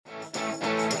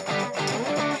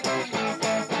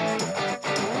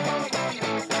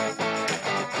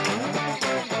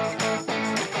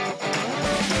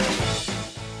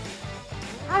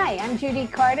Judy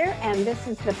Carter, and this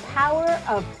is the Power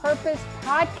of Purpose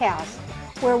podcast,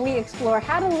 where we explore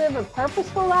how to live a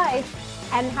purposeful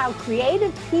life and how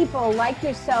creative people like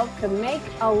yourself can make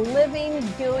a living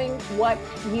doing what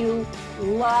you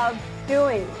love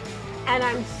doing. And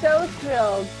I'm so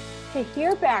thrilled to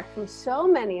hear back from so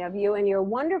many of you and your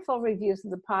wonderful reviews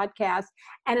of the podcast,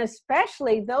 and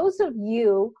especially those of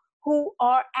you who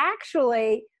are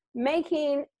actually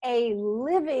making a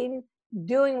living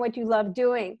doing what you love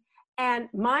doing. And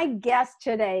my guest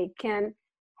today can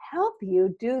help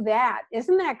you do that.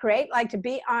 Isn't that great? Like to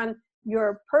be on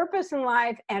your purpose in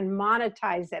life and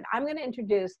monetize it. I'm going to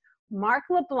introduce Mark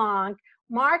LeBlanc.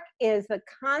 Mark is the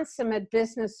consummate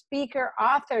business speaker,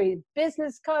 author, he's a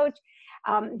business coach.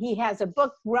 He has a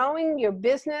book, Growing Your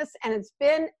Business, and it's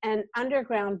been an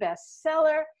underground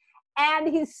bestseller. And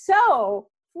he's so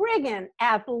friggin'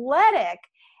 athletic.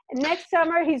 Next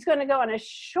summer, he's going to go on a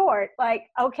short,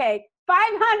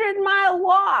 500-mile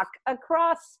walk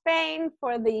across Spain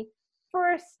for the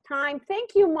first time. Thank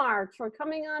you, Mark, for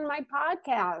coming on my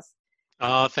podcast.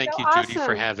 Oh, thank you, Judy,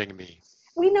 for having me.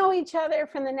 We know each other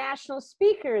from the National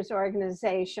Speakers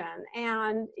Organization,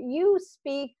 and you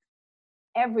speak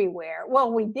everywhere.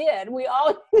 Well, we did. We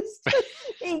all used to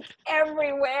speak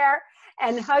everywhere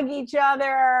and hug each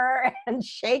other and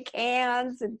shake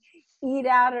hands and eat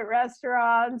out at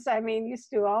restaurants. I mean, used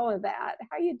to do all of that.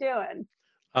 How you doing?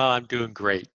 I'm doing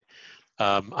great.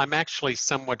 I'm actually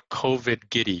somewhat COVID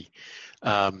giddy.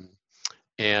 I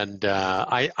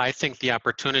think the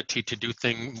opportunity to do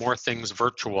more things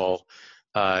virtual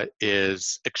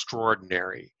is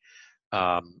extraordinary.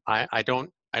 I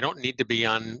don't need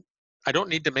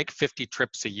to make 50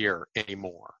 trips a year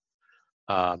anymore.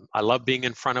 I love being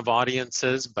in front of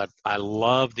audiences, but I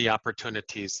love the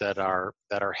opportunities that are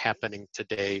happening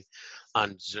today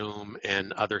on Zoom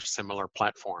and other similar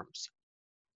platforms.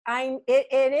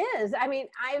 It is. I mean,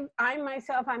 I'm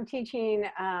teaching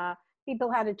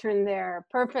people how to turn their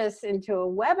purpose into a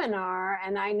webinar,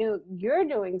 and I knew you're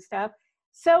doing stuff.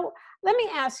 So let me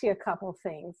ask you a couple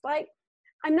things. Like,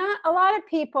 a lot of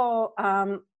people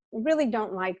really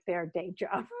don't like their day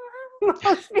job.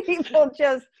 Most people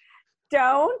just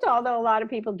don't, although a lot of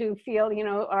people do feel,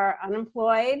 are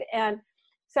unemployed, and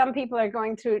some people are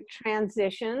going through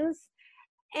transitions.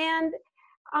 And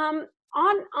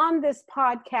on this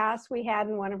podcast we had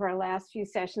in one of our last few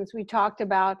sessions, we talked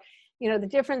about, the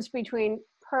difference between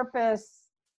purpose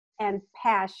and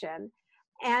passion.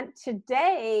 And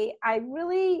today I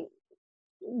really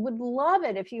would love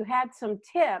it if you had some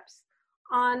tips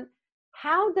on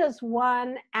how does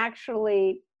one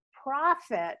actually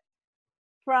profit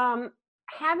from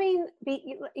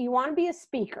you want to be a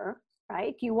speaker,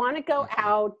 right? You want to go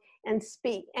out and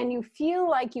speak, and you feel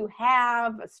like you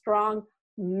have a strong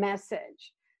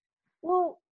message.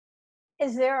 Well,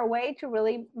 is there a way to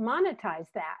really monetize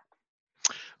that?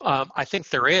 I think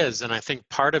there is, and I think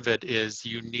part of it is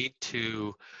you need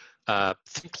to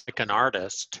think like an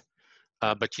artist,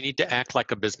 but you need to act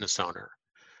like a business owner.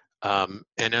 And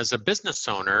as a business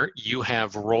owner, you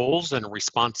have roles and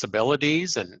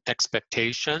responsibilities and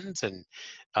expectations. And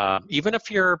even if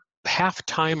you're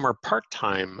half-time or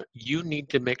part-time, you need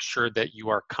to make sure that you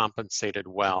are compensated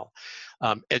well.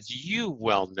 As you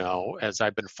well know, as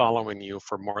I've been following you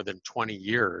for more than 20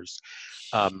 years,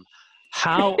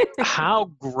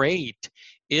 how great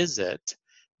is it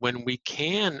when we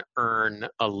can earn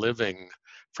a living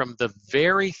from the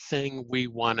very thing we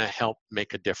want to help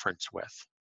make a difference with?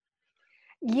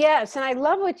 Yes, and I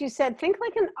love what you said. Think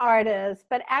like an artist,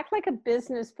 but act like a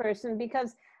business person,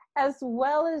 because as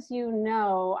well as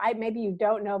maybe you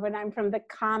don't know, but I'm from the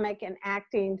comic and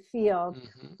acting field,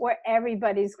 where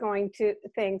everybody's going to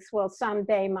think, well,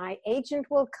 someday my agent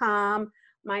will come,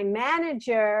 my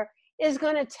manager is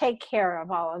going to take care of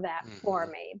all of that for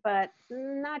me. But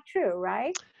not true,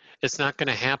 right? It's not going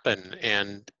to happen.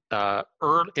 And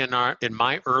in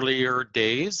my earlier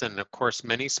days, and of course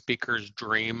many speakers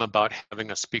dream about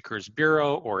having a speaker's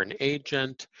bureau or an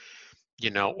agent,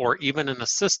 or even an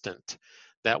assistant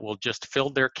that will just fill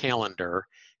their calendar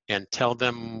and tell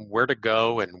them where to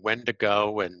go and when to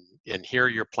go, and here are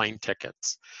your plane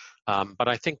tickets. But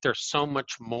I think there's so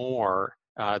much more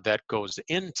that goes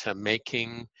into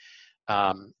making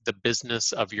the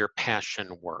business of your passion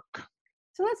work.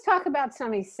 So let's talk about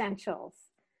some essentials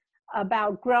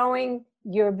about growing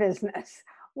your business.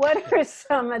 What are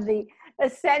some of the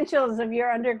essentials of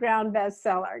your underground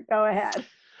bestseller? Go ahead.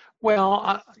 Well,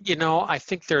 I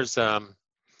think there's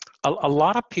a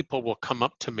lot of people will come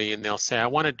up to me and they'll say, I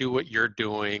want to do what you're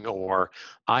doing, or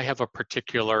I have a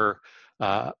particular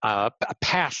a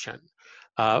passion.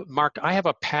 Mark, I have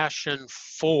a passion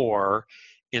for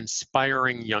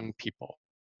inspiring young people.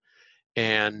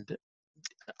 And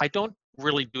I don't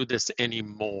really do this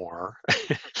anymore.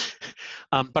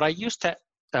 But I used to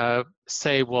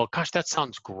say, well, gosh, that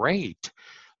sounds great.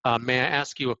 May I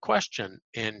ask you a question?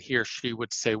 And he or she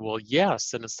would say, well,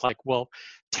 yes. And it's like, well,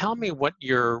 tell me what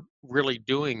you're really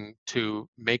doing to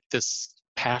make this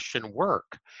passion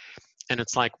work. And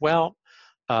it's like, well,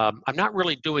 I'm not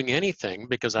really doing anything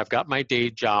because I've got my day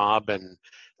job, and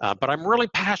but I'm really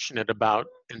passionate about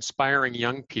inspiring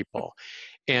young people.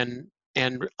 And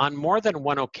on more than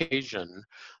one occasion,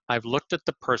 I've looked at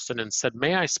the person and said,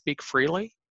 may I speak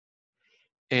freely?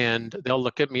 And they'll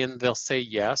look at me and they'll say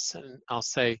yes. And I'll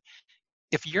say,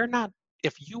 if you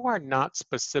are not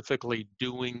specifically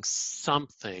doing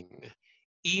something,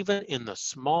 even in the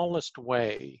smallest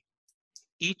way,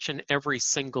 each and every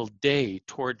single day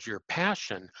towards your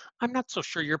passion, I'm not so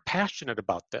sure you're passionate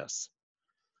about this.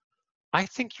 I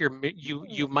think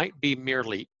you might be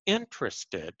merely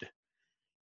interested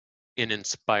in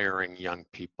inspiring young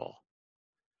people.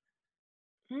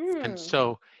 And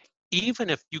so even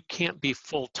if you can't be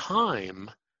full-time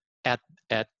at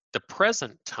the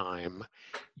present time,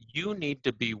 you need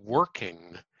to be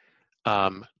working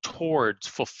towards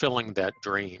fulfilling that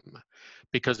dream.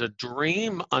 Because a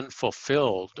dream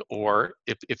unfulfilled, or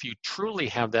if you truly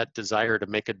have that desire to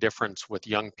make a difference with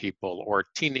young people or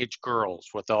teenage girls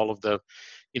with all of the,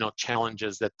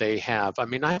 challenges that they have. I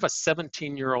mean, I have a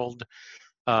 17-year-old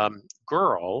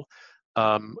girl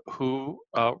who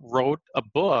wrote a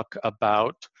book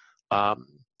about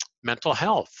mental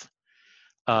health.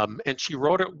 And she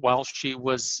wrote it while she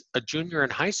was a junior in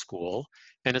high school,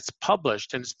 and it's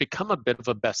published, and it's become a bit of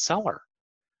a bestseller.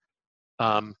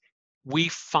 We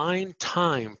find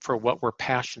time for what we're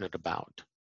passionate about.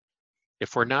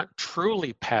 If we're not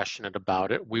truly passionate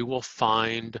about it, we will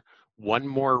find one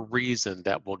more reason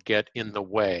that will get in the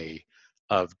way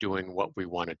of doing what we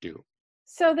want to do.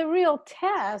 So the real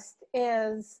test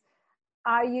is,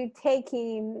 are you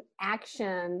taking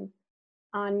action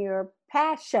on your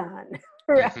passion?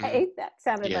 Right? Mm-hmm. That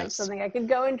sounded Yes. like something I could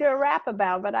go into a rap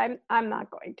about, but I'm not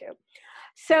going to.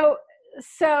 So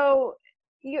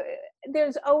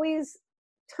there's always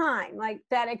time, like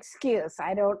that excuse. I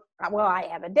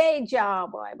have a day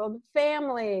job. Well, I have a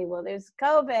family. Well, there's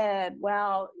COVID.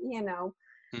 Well,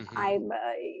 Mm-hmm.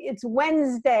 it's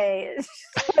Wednesday,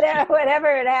 whatever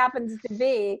it happens to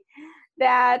be,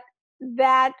 that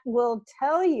will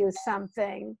tell you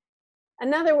something.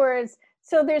 In other words,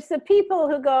 so there's the people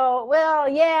who go, well,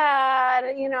 yeah,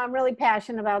 I'm really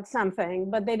passionate about something,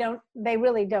 but they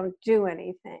really don't do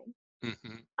anything.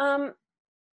 Mm-hmm.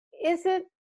 Is it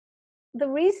the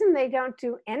reason they don't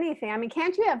do anything? I mean,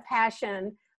 can't you have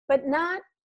passion, but not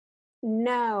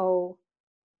know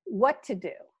what to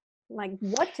do? Like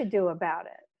what to do about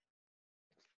it?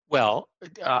 Well,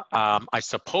 I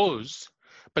suppose,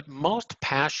 but most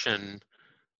passion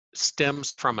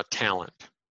stems from a talent,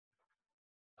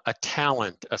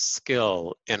 a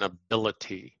skill, an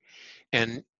ability.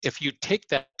 And if you take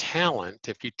that talent,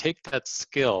 if you take that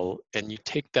skill, and you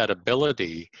take that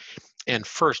ability, and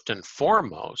first and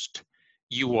foremost,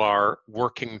 you are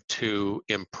working to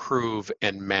improve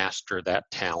and master that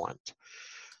talent,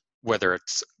 whether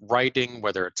it's writing,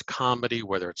 whether it's comedy,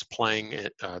 whether it's playing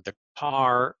the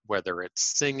guitar, whether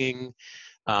it's singing,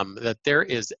 that there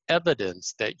is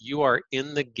evidence that you are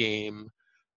in the game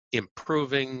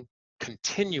improving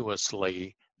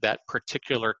continuously that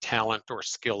particular talent or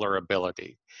skill or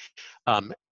ability.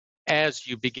 As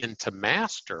you begin to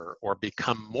master or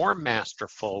become more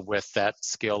masterful with that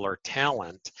skill or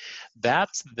talent,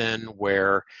 that's then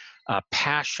where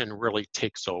passion really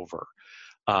takes over.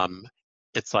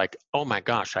 It's like, oh my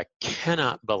gosh, I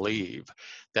cannot believe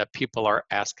that people are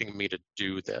asking me to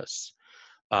do this.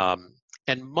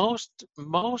 And most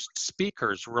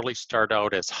speakers really start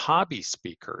out as hobby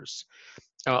speakers.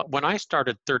 When I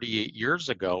started 38 years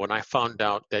ago and I found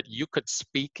out that you could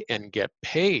speak and get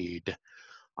paid,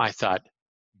 I thought,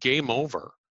 game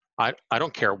over. I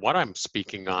don't care what I'm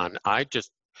speaking on. I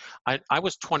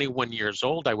was 21 years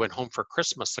old. I went home for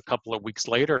Christmas a couple of weeks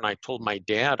later, and I told my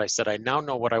dad, I said, I now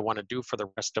know what I want to do for the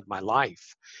rest of my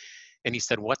life. And he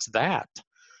said, what's that?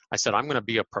 I said, I'm going to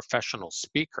be a professional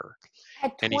speaker.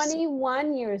 At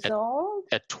 21 years old?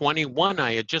 At 21,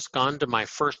 I had just gone to my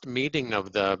first meeting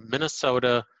of the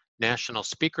Minnesota National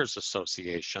Speakers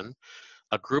Association,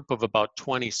 a group of about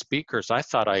 20 speakers. I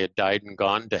thought I had died and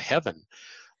gone to heaven.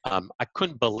 I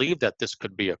couldn't believe that this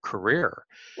could be a career.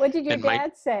 What did your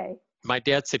dad say? My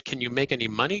dad said, can you make any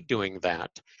money doing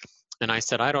that? And I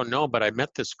said, I don't know, but I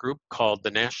met this group called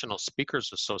the National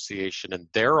Speakers Association, and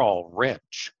they're all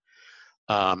rich.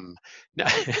 Now,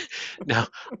 now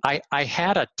I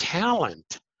had a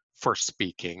talent for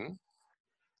speaking,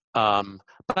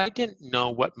 but I didn't know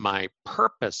what my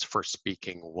purpose for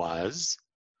speaking was.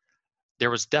 There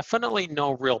was definitely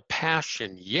no real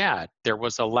passion yet. There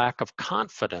was a lack of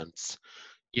confidence.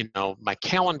 You know, my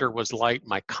calendar was light,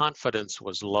 my confidence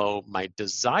was low, my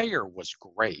desire was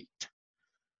great.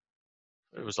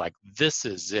 It was like, this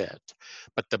is it.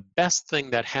 But the best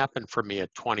thing that happened for me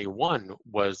at 21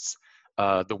 was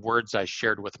the words I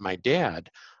shared with my dad.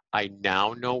 I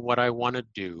now know what I want to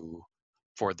do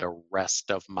for the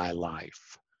rest of my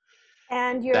life.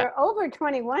 And That you're over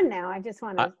 21 now. I just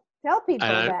want I, to tell people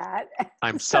I, that.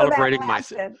 I'm So that celebrating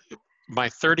lasted. my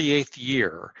 38th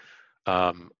year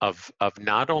of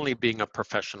not only being a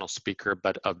professional speaker,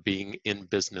 but of being in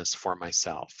business for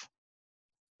myself.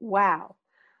 Wow.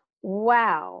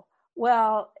 Wow.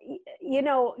 Well, you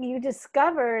know, you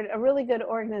discovered a really good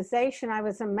organization. I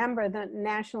was a member of the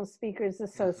National Speakers Mm-hmm.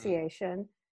 Association,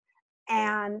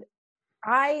 and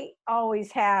I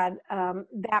always had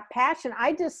that passion.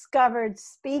 I discovered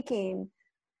speaking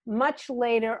much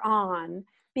later on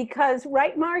because,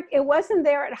 right, Mark, it wasn't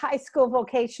there at high school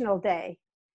vocational day.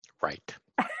 Right.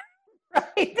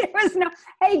 Right? There was no,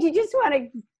 hey, do you just want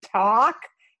to talk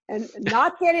and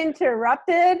not get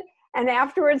interrupted? And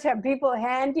afterwards have people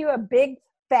hand you a big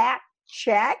fat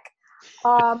check?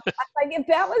 Like if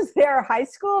that was their high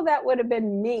school, that would have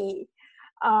been me.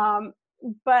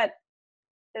 But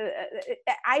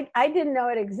I didn't know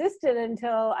it existed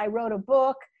until I wrote a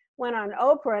book, went on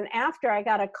Oprah, and after I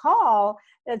got a call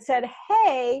that said,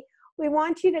 hey, we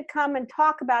want you to come and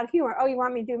talk about humor. Oh, you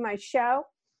want me to do my show?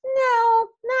 No,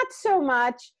 not so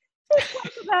much. Just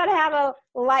talk about how to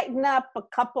lighten up a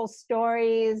couple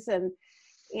stories, and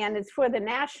it's for the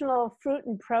National Fruit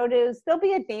and Produce. There'll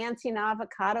be a dancing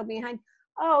avocado behind.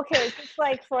 Oh, okay. It's just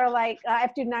like for like I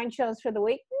have to do 9 shows for the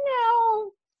week.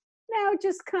 No,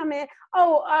 just come in.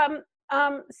 Oh,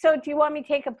 so do you want me to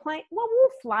take a plane? Well, we'll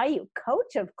fly you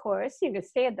coach, of course. You can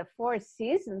stay at the Four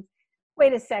Seasons.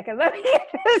 Wait a second, let me get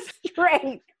this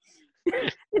straight.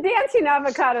 The dancing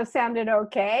avocado sounded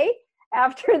okay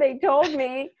after they told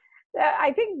me that.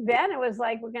 I think then it was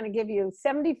like, we're going to give you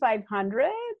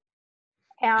 7,500,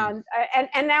 and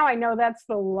now I know that's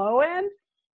the low end,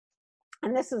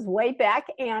 and this is way back,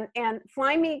 and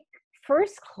fly me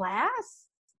first class,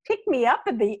 pick me up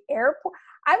at the airport.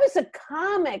 I was a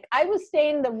comic. I was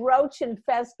staying in the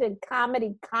roach-infested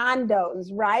comedy condos,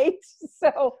 right?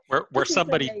 So Where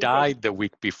somebody died the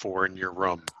week before in your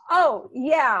room. Oh,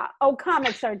 yeah. Oh,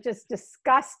 comics are just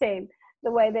disgusting the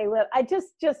way they live. I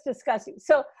just disgusting.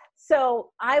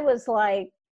 So I was like,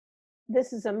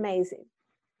 this is amazing.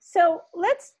 So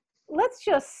let's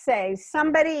just say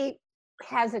somebody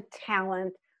has a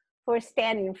talent for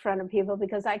standing in front of people,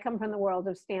 because I come from the world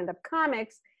of stand-up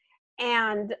comics,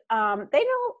 and they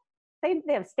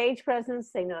have stage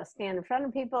presence. They know how to stand in front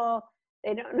of people.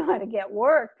 They don't know how to get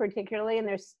work particularly, and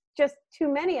there's just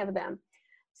too many of them.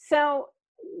 So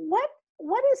what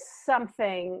is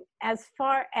something, as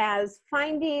far as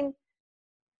finding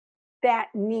that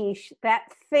niche, that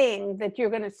thing that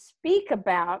you're going to speak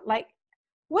about, like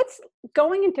what's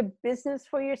going into business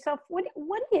for yourself? What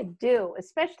do you do,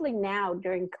 especially now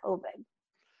during COVID?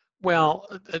 Well,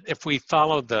 if we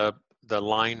follow the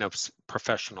line of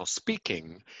professional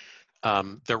speaking,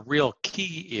 the real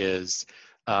key is,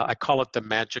 I call it the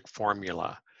magic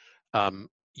formula.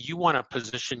 You want to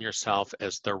position yourself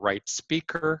as the right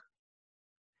speaker,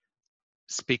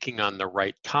 speaking on the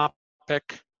right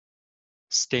topic,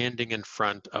 standing in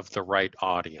front of the right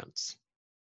audience.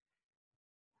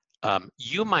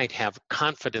 You might have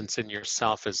confidence in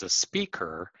yourself as a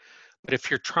speaker, but if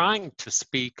you're trying to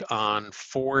speak on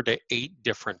 4 to 8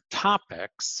 different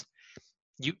topics,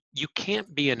 you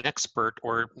can't be an expert,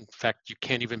 or in fact, you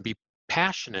can't even be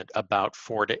passionate about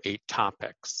 4 to 8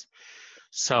 topics.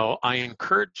 So I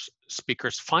encourage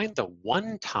speakers, find the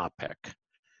one topic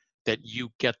that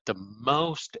you get the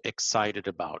most excited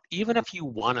about. Even if you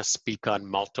want to speak on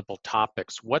multiple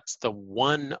topics, what's the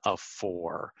one of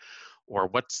 4? Or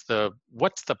what's the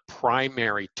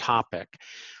primary topic?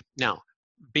 Now,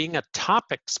 being a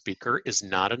topic speaker is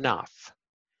not enough.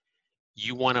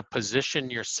 You want to position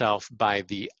yourself by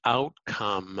the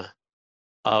outcome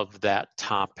of that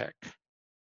topic.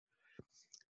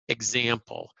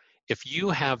 Example, if you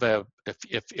have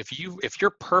if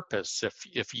your purpose,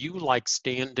 if you like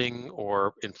standing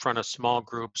or in front of small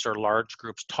groups or large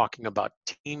groups talking about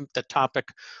the topic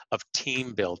of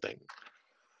team building.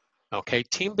 Okay,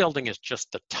 team building is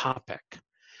just the topic.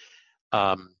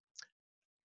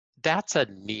 That's a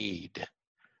need.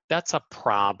 That's a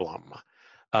problem.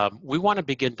 we want to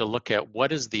begin to look at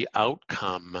what is the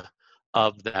outcome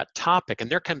of that topic. And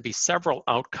there can be several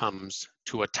outcomes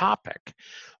to a topic.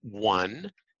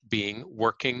 One being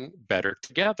working better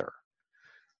together.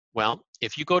 Well,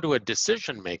 if you go to a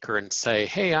decision maker and say,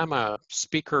 hey, I'm a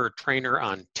speaker or trainer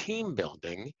on team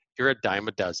building, you're a dime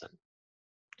a dozen.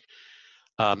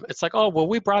 It's like, oh, well,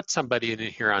 we brought somebody in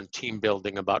here on team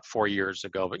building about 4 years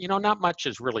ago, but not much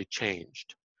has really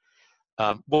changed.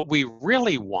 What we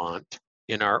really want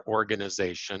in our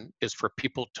organization is for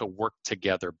people to work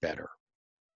together better.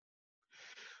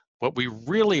 What we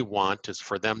really want is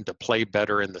for them to play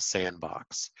better in the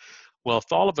sandbox. Well,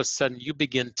 if all of a sudden you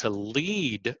begin to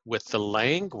lead with the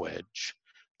language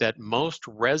that most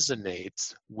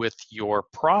resonates with your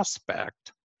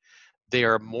prospect, they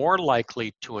are more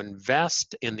likely to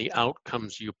invest in the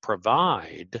outcomes you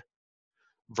provide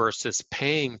versus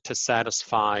paying to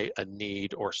satisfy a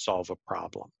need or solve a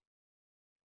problem.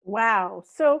 Wow.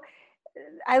 So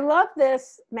I love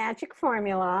this magic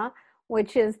formula,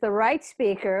 which is the right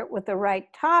speaker with the right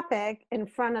topic in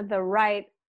front of the right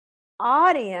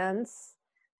audience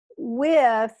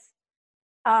with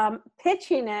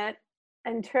pitching it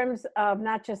in terms of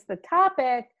not just the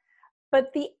topic,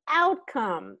 but the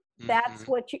outcome. That's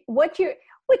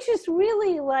which is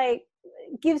really like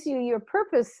gives you your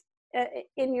purpose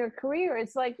in your career.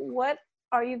 It's like, what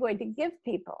are you going to give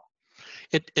people?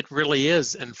 It really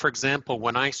is. And for example,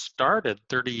 when I started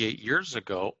 38 years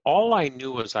ago, all I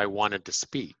knew was I wanted to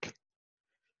speak.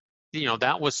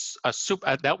 That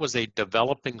was a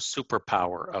developing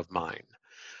superpower of mine.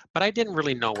 But I didn't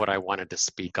really know what I wanted to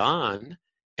speak on.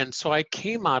 And so I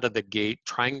came out of the gate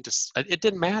trying to, it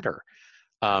didn't matter.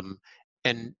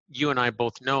 And you and I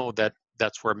both know that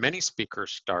that's where many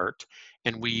speakers start.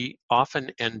 And we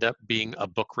often end up being a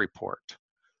book report.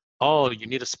 Oh, you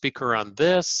need a speaker on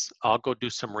this? I'll go do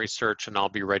some research and I'll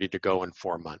be ready to go in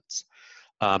 4 months.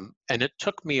 And it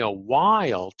took me a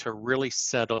while to really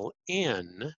settle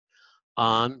in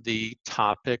on the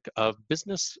topic of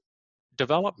business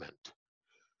development.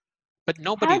 But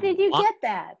nobody. How did you get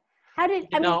that? How did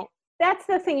I mean? That's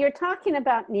the thing. You're talking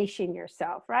about niching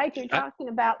yourself, right? You're talking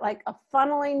about like a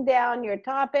funneling down your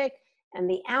topic and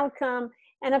the outcome.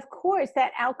 And of course,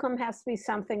 that outcome has to be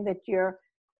something that you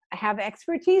have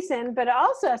expertise in, but it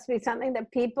also has to be something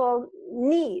that people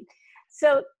need.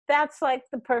 So that's like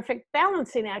the perfect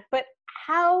balancing act. But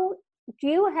how do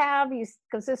you have,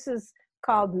 because this is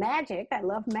called magic, I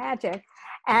love magic,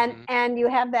 and you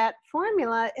have that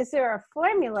formula. Is there a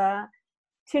formula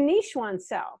to niche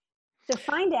oneself, to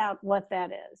find out what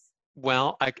that is?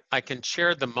 Well, I can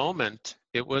share the moment.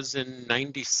 It was in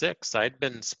 96. I'd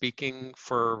been speaking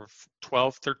for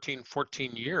 12, 13,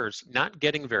 14 years, not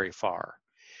getting very far.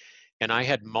 And I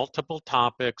had multiple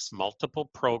topics,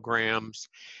 multiple programs.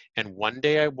 And one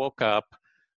day I woke up,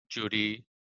 Judy,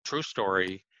 true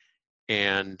story,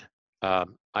 and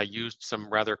I used some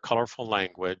rather colorful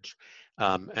language.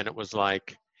 And it was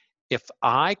like, if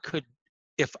I could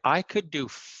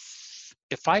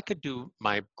do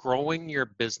my Growing Your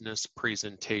Business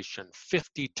presentation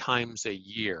 50 times a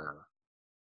year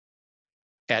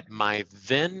at my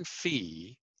then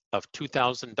fee of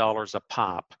 $2,000 a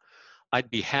pop, I'd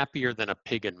be happier than a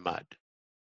pig in mud.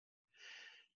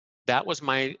 That was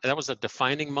a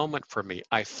defining moment for me.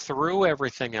 I threw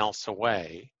everything else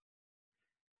away,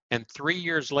 and 3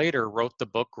 years later wrote the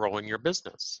book Growing Your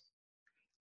Business.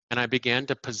 And I began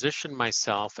to position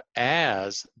myself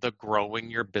as the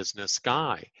Growing Your Business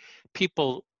guy.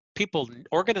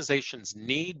 Organizations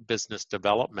need business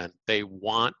development. They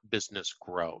want business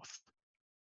growth.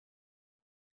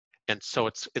 And so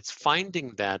it's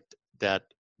finding that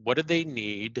what do they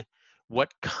need?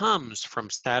 What comes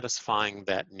from satisfying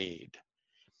that need?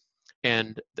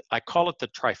 And I call it the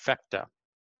trifecta.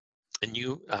 And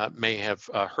you may have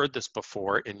heard this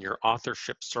before in your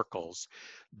authorship circles,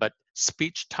 but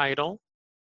speech title,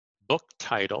 book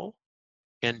title,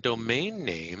 and domain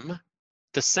name,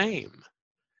 the same.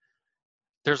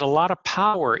 There's a lot of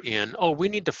power in, oh, we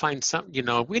need to find somebody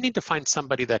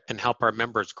that can help our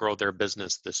members grow their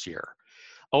business this year.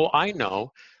 Oh, I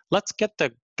know, let's get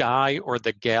the guy or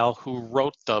the gal who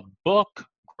wrote the book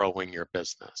Growing Your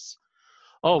Business.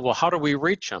 Oh, well, how do we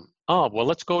reach him? Oh, well,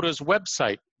 let's go to his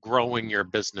website,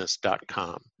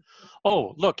 growingyourbusiness.com.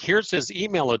 Oh, look, here's his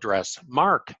email address,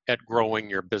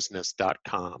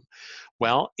 mark@growingyourbusiness.com.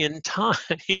 Well, in time,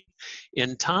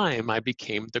 I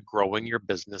became the Growing Your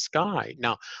Business guy.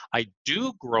 Now, I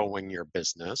do Growing Your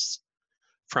Business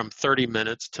from 30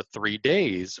 minutes to 3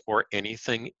 days or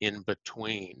anything in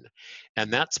between.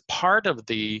 And that's part of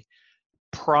the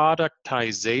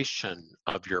productization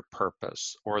of your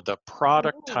purpose or the Ooh.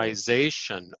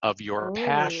 productization of your Ooh.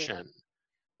 passion.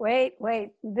 Wait,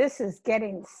 wait. This is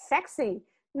getting sexy.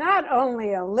 Not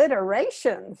only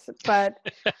alliterations, but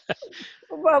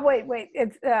well, wait, wait.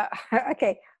 It's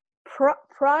okay.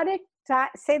 Product.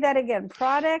 Say that again.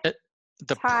 It-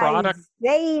 the product,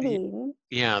 Productizating.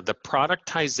 yeah, the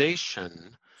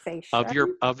productization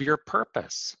of your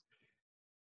purpose.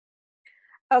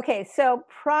 Okay, so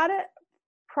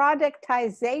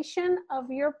productization of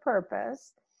your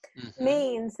purpose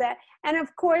means that, and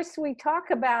of course we talk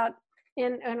about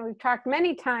and we've talked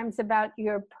many times about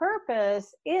your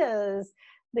purpose is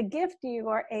the gift you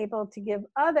are able to give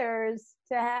others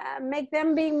to make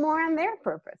them be more on their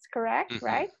purpose, correct?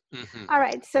 Right? All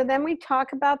right, so then we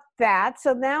talk about that.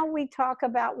 So now we talk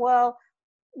about, well,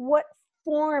 what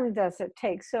form does it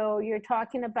take? So you're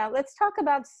talking about, let's talk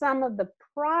about some of the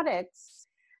products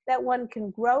that one can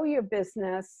grow your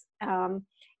business and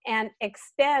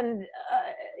extend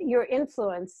your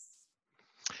influence.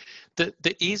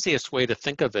 The easiest way to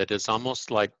think of it is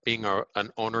almost like being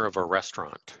an owner of a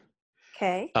restaurant.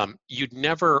 Okay. You'd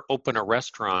never open a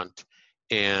restaurant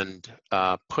and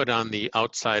put on the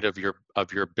outside of your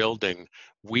building,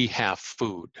 "We have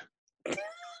food."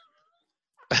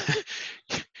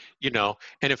 You know,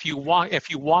 and if you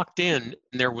walked in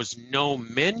and there was no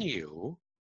menu,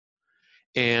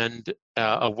 and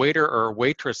a waiter or a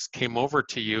waitress came over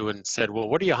to you and said, "Well,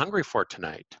 what are you hungry for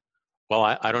tonight?" "Well,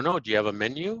 I don't know. Do you have a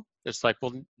menu?" It's like,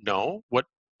 "Well, no.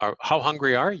 How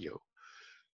hungry are you?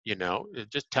 You know,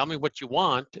 just tell me what you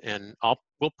want, and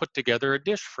we'll put together a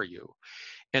dish for you."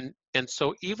 And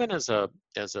so even as a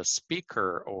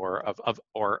speaker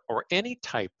or any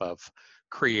type of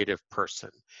creative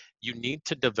person, you need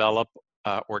to develop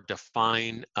or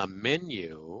define a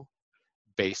menu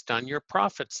based on your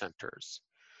profit centers.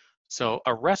 So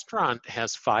a restaurant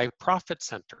has 5 profit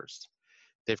centers.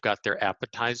 They've got their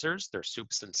appetizers, their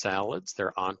soups and salads,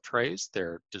 their entrees,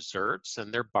 their desserts,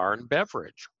 and their bar and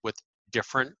beverage with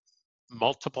different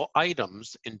multiple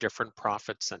items in different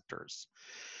profit centers.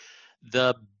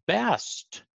 The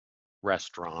best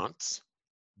restaurants,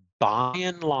 by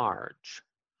and large,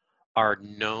 are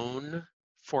known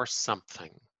for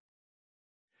something.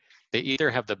 They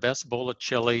either have the best bowl of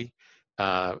chili,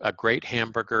 a great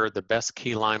hamburger, the best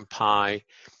key lime pie.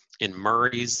 In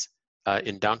Murray's,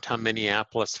 in downtown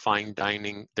Minneapolis, fine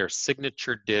dining, their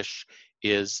signature dish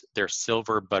is their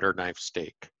silver butter knife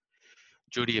steak.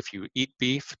 Judy, if you eat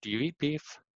beef, do you eat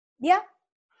beef? Yeah.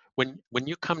 When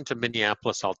you come to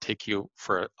Minneapolis, I'll take you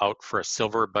out for a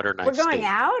silver butter knife We're going steak.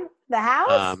 out the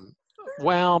house.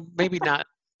 Well, maybe not.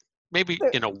 Maybe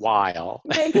in a while.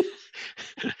 Maybe.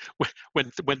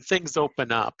 when things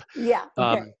open up. Yeah.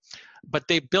 Okay. But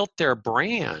they built their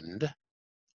brand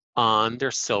on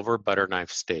their silver butter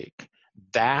knife steak.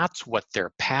 That's what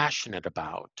they're passionate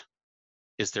about,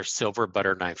 is their silver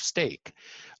butter knife steak.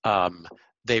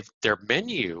 Their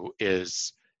menu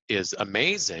is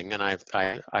amazing, and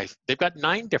they've got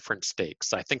 9 different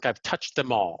steaks. I think I've touched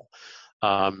them all.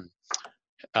 And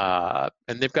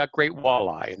they've got great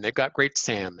walleye, and they've got great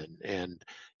salmon, and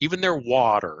even their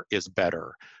water is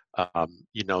better,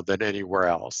 than anywhere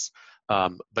else.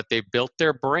 But they built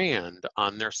their brand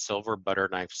on their silver butter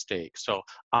knife steak. So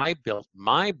I built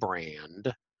my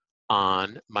brand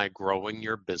on my growing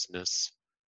your business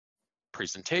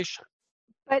presentation.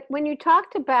 But when you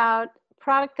talked about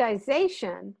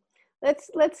productization,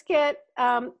 let's get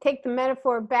take the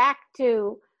metaphor back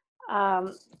to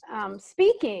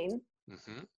speaking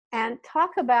and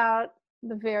talk about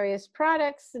the various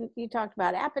products. And you talked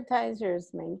about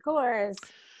appetizers, main course,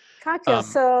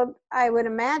 cocktails. So I would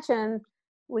imagine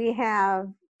we have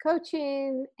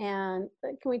coaching, and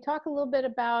can we talk a little bit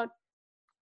about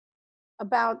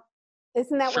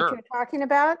isn't that Sure. what you're talking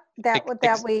about?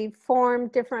 That we form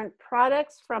different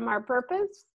products from our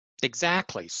purpose?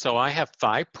 Exactly. So I have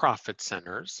 5 profit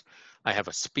centers. I have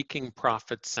a speaking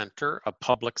profit center, a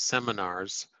public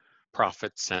seminars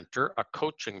profit center, a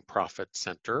coaching profit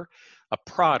center, a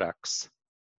products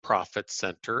profit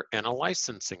center, and a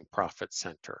licensing profit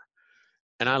center.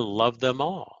 And I love them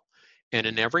all. And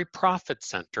in every profit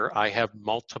center, I have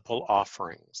multiple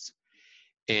offerings.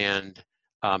 And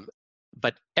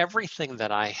but everything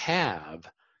that I have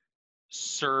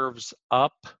serves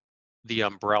up the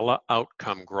umbrella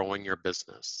outcome, growing your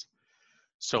business.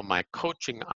 So my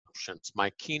coaching options, my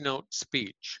keynote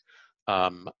speech,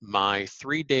 my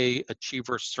 3-day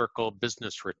Achiever Circle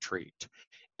business retreat,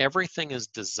 everything is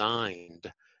designed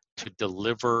to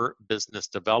deliver business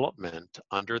development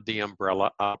under the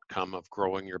umbrella outcome of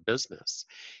growing your business.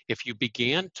 If you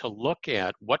began to look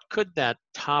at what could that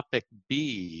topic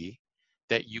be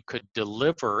that you could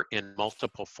deliver in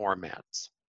multiple formats.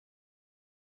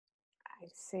 I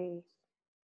see.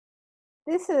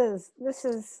 This is,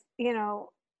 you know,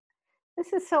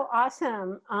 this is so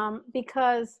awesome,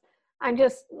 because I'm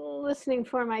just listening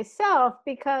for myself,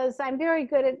 because I'm very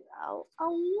good at a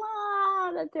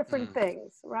lot of different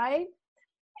things, right?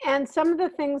 And some of the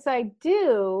things I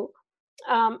do,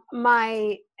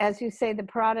 as you say, the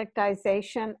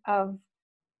productization of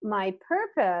my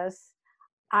purpose,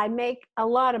 I make a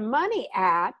lot of money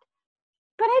at,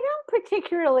 but I don't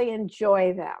particularly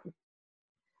enjoy them.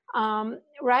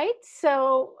 Right?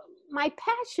 So my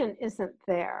passion isn't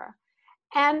there.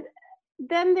 And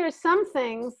then there's some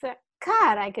things that,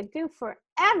 God, I could do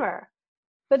forever,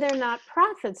 but they're not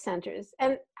profit centers.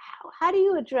 And how do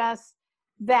you address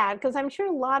that? Because I'm sure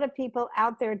a lot of people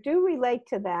out there do relate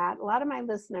to that. A lot of my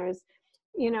listeners,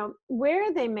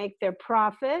 where they make their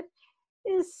profit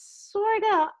is sort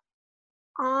of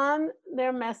on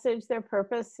their message, their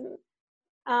purpose,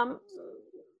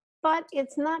 but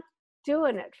it's not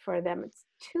doing it for them. It's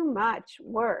too much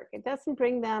work. It doesn't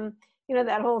bring them,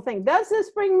 that whole thing. Does this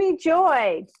bring me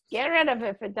joy? Get rid of it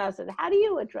if it doesn't. How do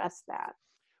you address that?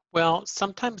 Well,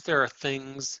 sometimes there are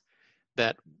things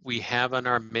that we have on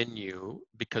our menu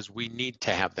because we need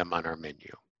to have them on our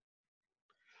menu.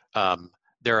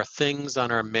 There are things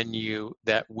on our menu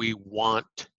that we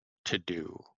want to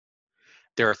do.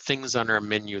 There are things on our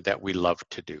menu that we love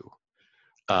to do.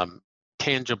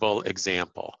 Tangible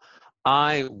example,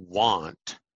 I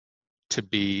want to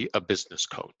be a business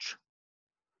coach.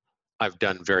 I've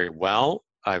done very well.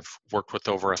 I've worked with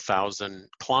over 1,000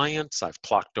 clients. I've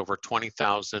clocked over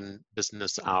 20,000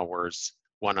 business hours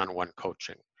one-on-one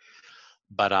coaching.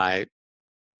 And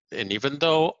even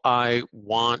though I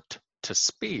want to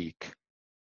speak,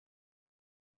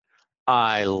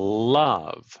 I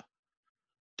love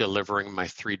delivering my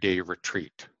 3-day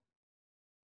retreat.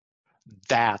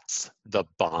 That's the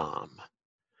bomb.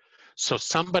 So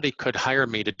somebody could hire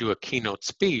me to do a keynote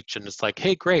speech, and it's like,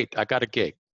 hey, great, I got a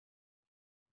gig.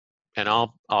 And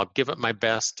I'll give it my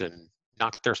best and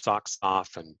knock their socks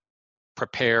off and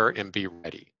prepare and be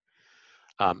ready.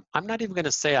 I'm not even going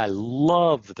to say I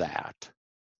love that.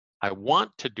 I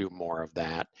want to do more of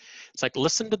that. It's like,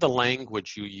 listen to the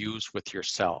language you use with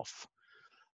yourself.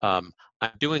 I'm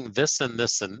doing this and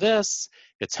this and this.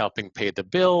 It's helping pay the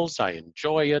bills. I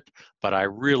enjoy it, but I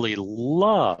really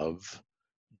love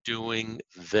doing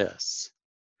this.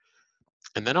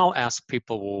 And then I'll ask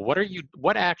people, well,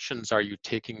 what actions are you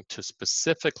taking to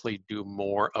specifically do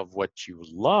more of what you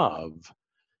love?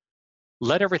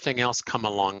 Let everything else come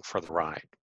along for the ride.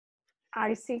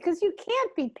 I see, because you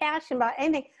can't be passionate about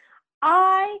anything.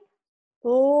 I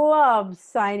love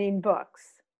signing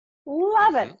books.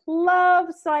 Love it.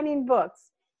 Love signing books.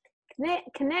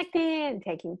 Connecting,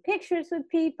 taking pictures with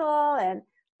people, and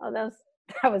that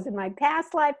was in my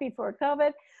past life before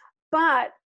COVID.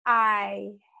 But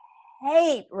I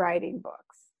hate writing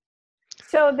books.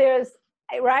 So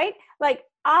right? Like,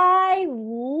 I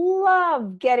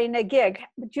love getting a gig.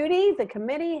 Judy, the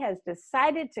committee has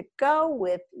decided to go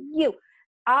with you.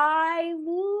 I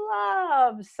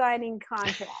love signing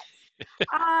contracts.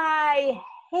 I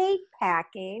hate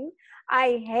packing.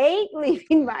 I hate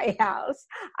leaving my house.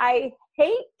 I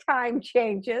hate time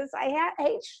changes. I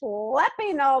hate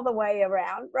schlepping all the way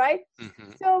around, right?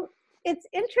 So it's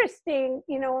interesting,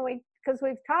 because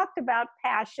we've talked about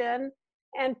passion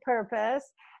and purpose,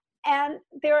 and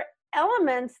there are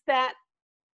elements that,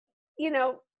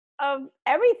 of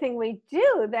everything we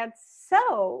do that's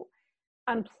so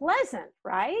unpleasant,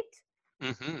 right?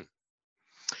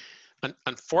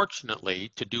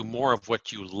 Unfortunately, to do more of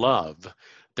what you love,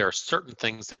 there are certain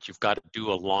things that you've got to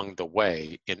do along the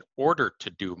way in order to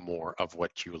do more of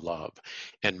what you love.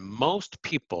 And most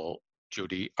people,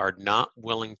 Judy, are not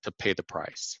willing to pay the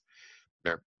price.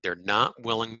 They're not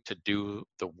willing to do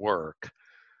the work.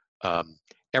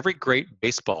 Every great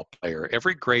baseball player,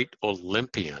 every great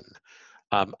Olympian,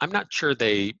 I'm not sure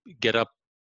they get up,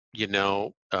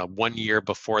 1 year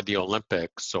before the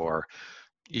Olympics or,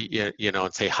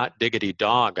 and say, hot diggity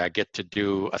dog, I get to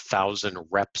do 1,000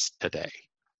 reps today.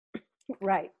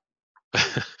 Right.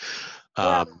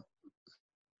 Well,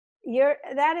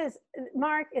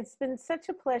 Mark, it's been such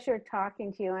a pleasure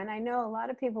talking to you. And I know a lot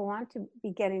of people want to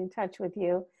be getting in touch with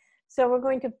you. So we're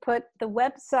going to put the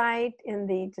website in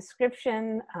the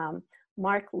description.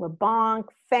 Mark LeBlanc,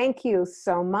 thank you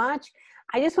so much.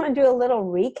 I just want to do a little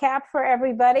recap for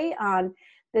everybody on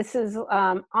this is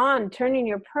on turning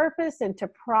your purpose into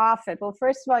profit. Well,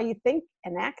 first of all, you think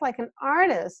and act like an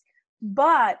artist,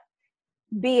 but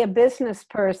be a business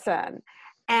person.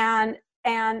 And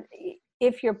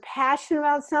if you're passionate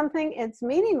about something, it's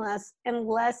meaningless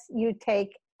unless you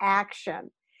take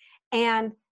action.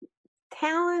 And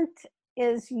talent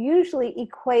is usually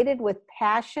equated with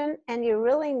passion, and you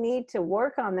really need to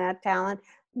work on that talent,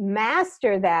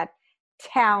 master that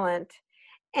talent.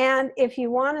 And if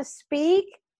you want to speak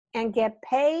and get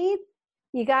paid,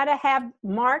 you got to have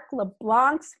Mark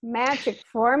LeBlanc's magic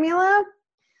formula,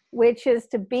 which is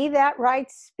to be that right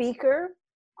speaker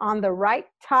on the right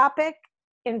topic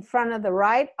in front of the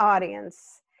right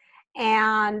audience.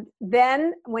 And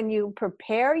then when you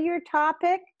prepare your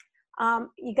topic,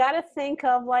 you got to think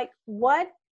of like, what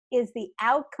is the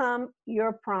outcome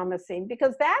you're promising?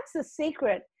 Because that's the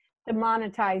secret to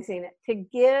monetizing it. To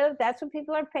give, that's what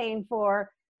people are paying for.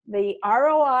 The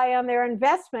ROI on their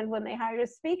investment when they hire a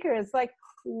speaker is like,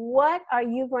 what are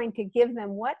you going to give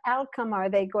them? What outcome are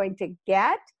they going to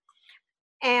get?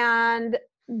 And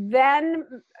then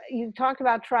you talked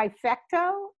about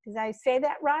trifecta. Did I say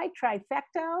that right?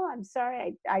 Trifecta? I'm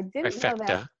sorry, I didn't know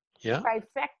that. Yeah.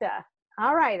 Trifecta.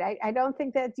 All right, I don't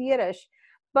think that's Yiddish.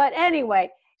 But anyway,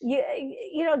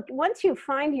 you know, once you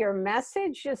find your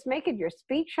message, just make it your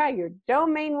speech, your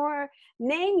domain word,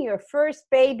 name your first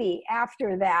baby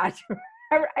after that.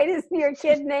 Right? Isn't your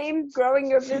kid name growing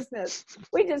your business?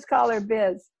 We just call her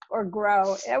Biz or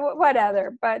Grow,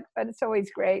 whatever, but it's always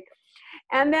great.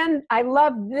 And then I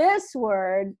love this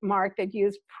word, Mark, that you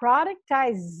use,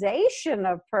 productization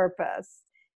of purpose.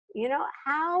 You know,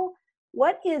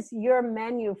 what is your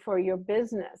menu for your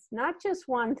business? Not just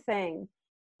one thing,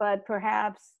 but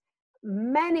perhaps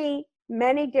many,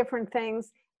 many different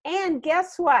things. And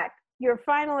guess what? Your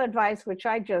final advice, which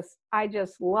I just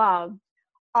love,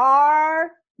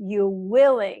 are you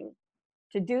willing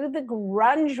to do the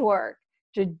grunge work,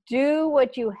 to do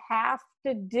what you have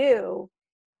to do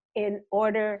in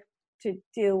order to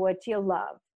do what you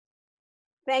love?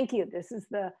 Thank you. This is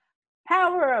the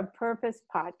Power of Purpose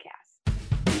podcast.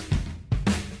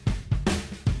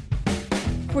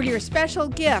 For your special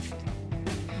gift,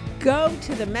 go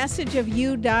to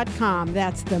themessageofyou.com.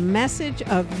 That's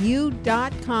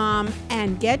themessageofyou.com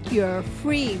and get your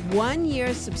free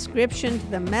 1-year subscription to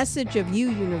the Message of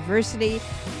You University,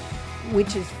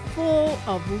 which is full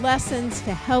of lessons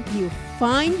to help you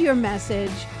find your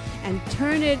message and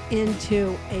turn it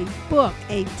into a book,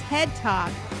 a TED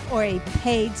Talk, or a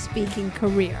paid speaking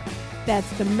career.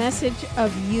 That's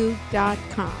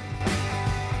themessageofyou.com.